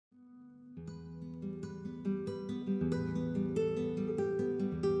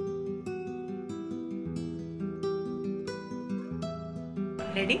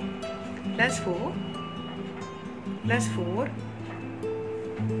Ready? Plus 4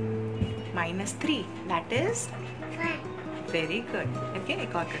 minus 3, that is 5. very good. Okay, I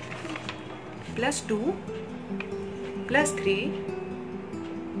got it. Plus 2 plus 3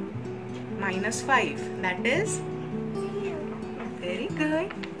 minus 5, that is 0. very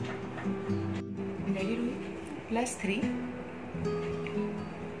good. Ready, Ruhi? Plus 3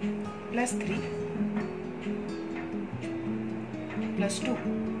 plus 3 plus 2,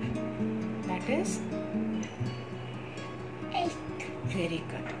 that is 8. very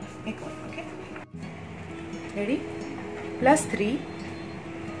good. Okay. Ready? Plus 3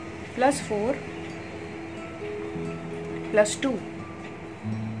 plus 4 plus 2,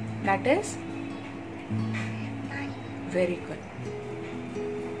 that is 9. very good.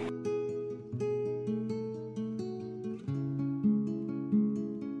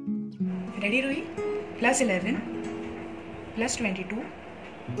 Ready, Ruhi? Plus 11 plus 22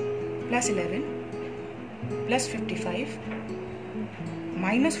 plus 11 plus 55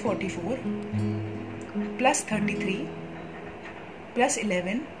 minus 44 plus 33 plus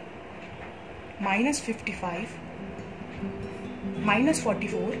 11 minus 55 minus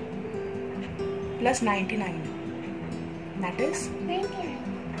 44 plus 99, that is 99.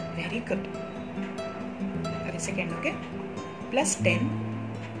 very good. For a second, okay? Plus 10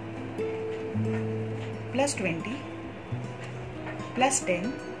 plus 20 plus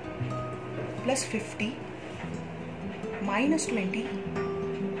 10 plus 50 minus 20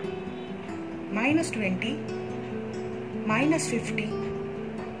 minus 20 minus 50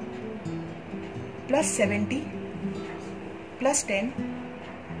 plus 70 plus 10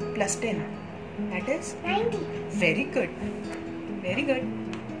 plus 10, that is 90. very good. Very good.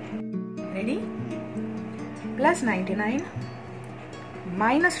 Ready? Plus 99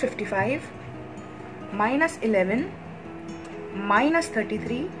 minus 55 minus 11 minus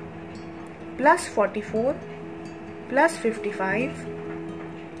 33 plus 44 plus 55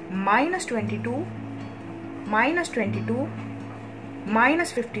 minus 22 minus 22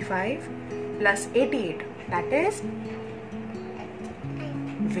 minus 55 plus 88, that is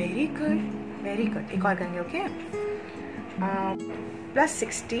very good. Very good. एक और करेंगे, okay? Plus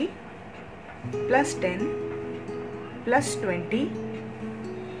 60 plus 10 plus 20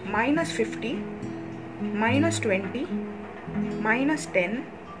 minus 50 minus 20 minus 10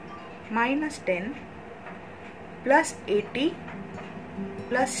 minus 10 plus 80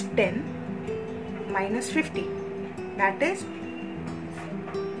 plus 10 minus 50, that is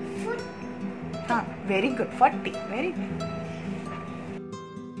very good. 40. Very good.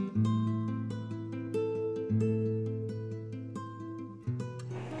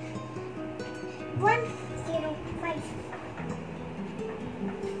 105.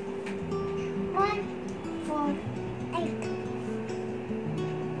 148.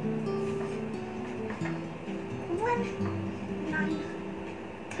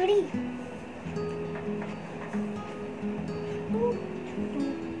 193.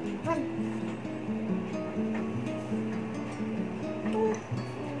 221.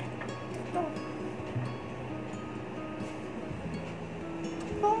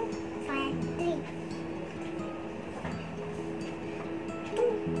 253.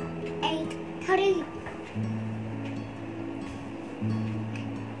 283.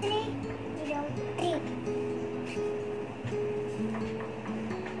 303.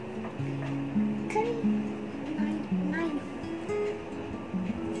 399.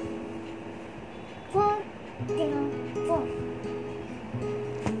 404.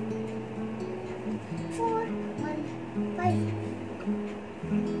 415.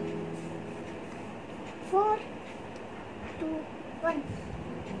 421.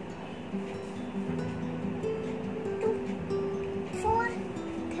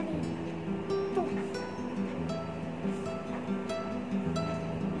 432.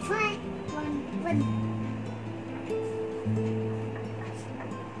 511.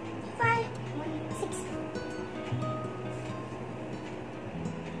 516.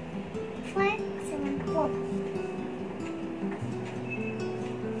 574.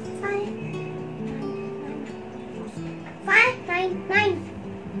 599.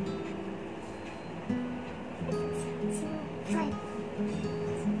 5.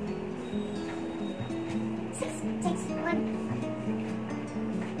 661.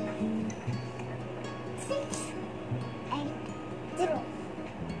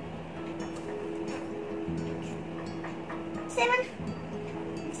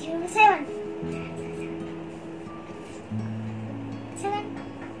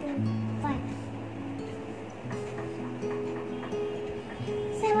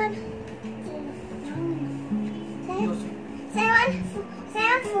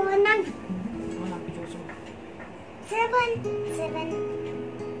 7, 7,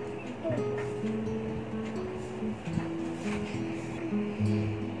 2.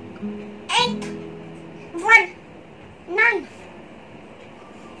 8, 1, 9.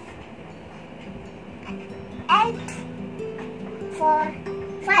 8, 4,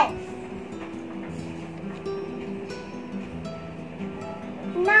 5.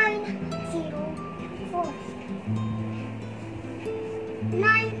 9, 0, 4.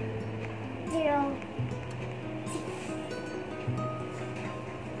 9, 0, 6.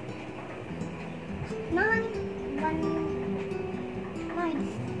 9, 1, 9.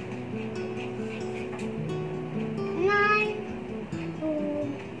 9, 2,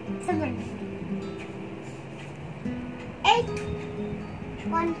 7. 8,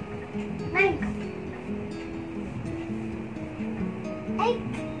 1, 9. 8,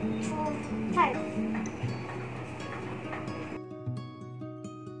 4, 5.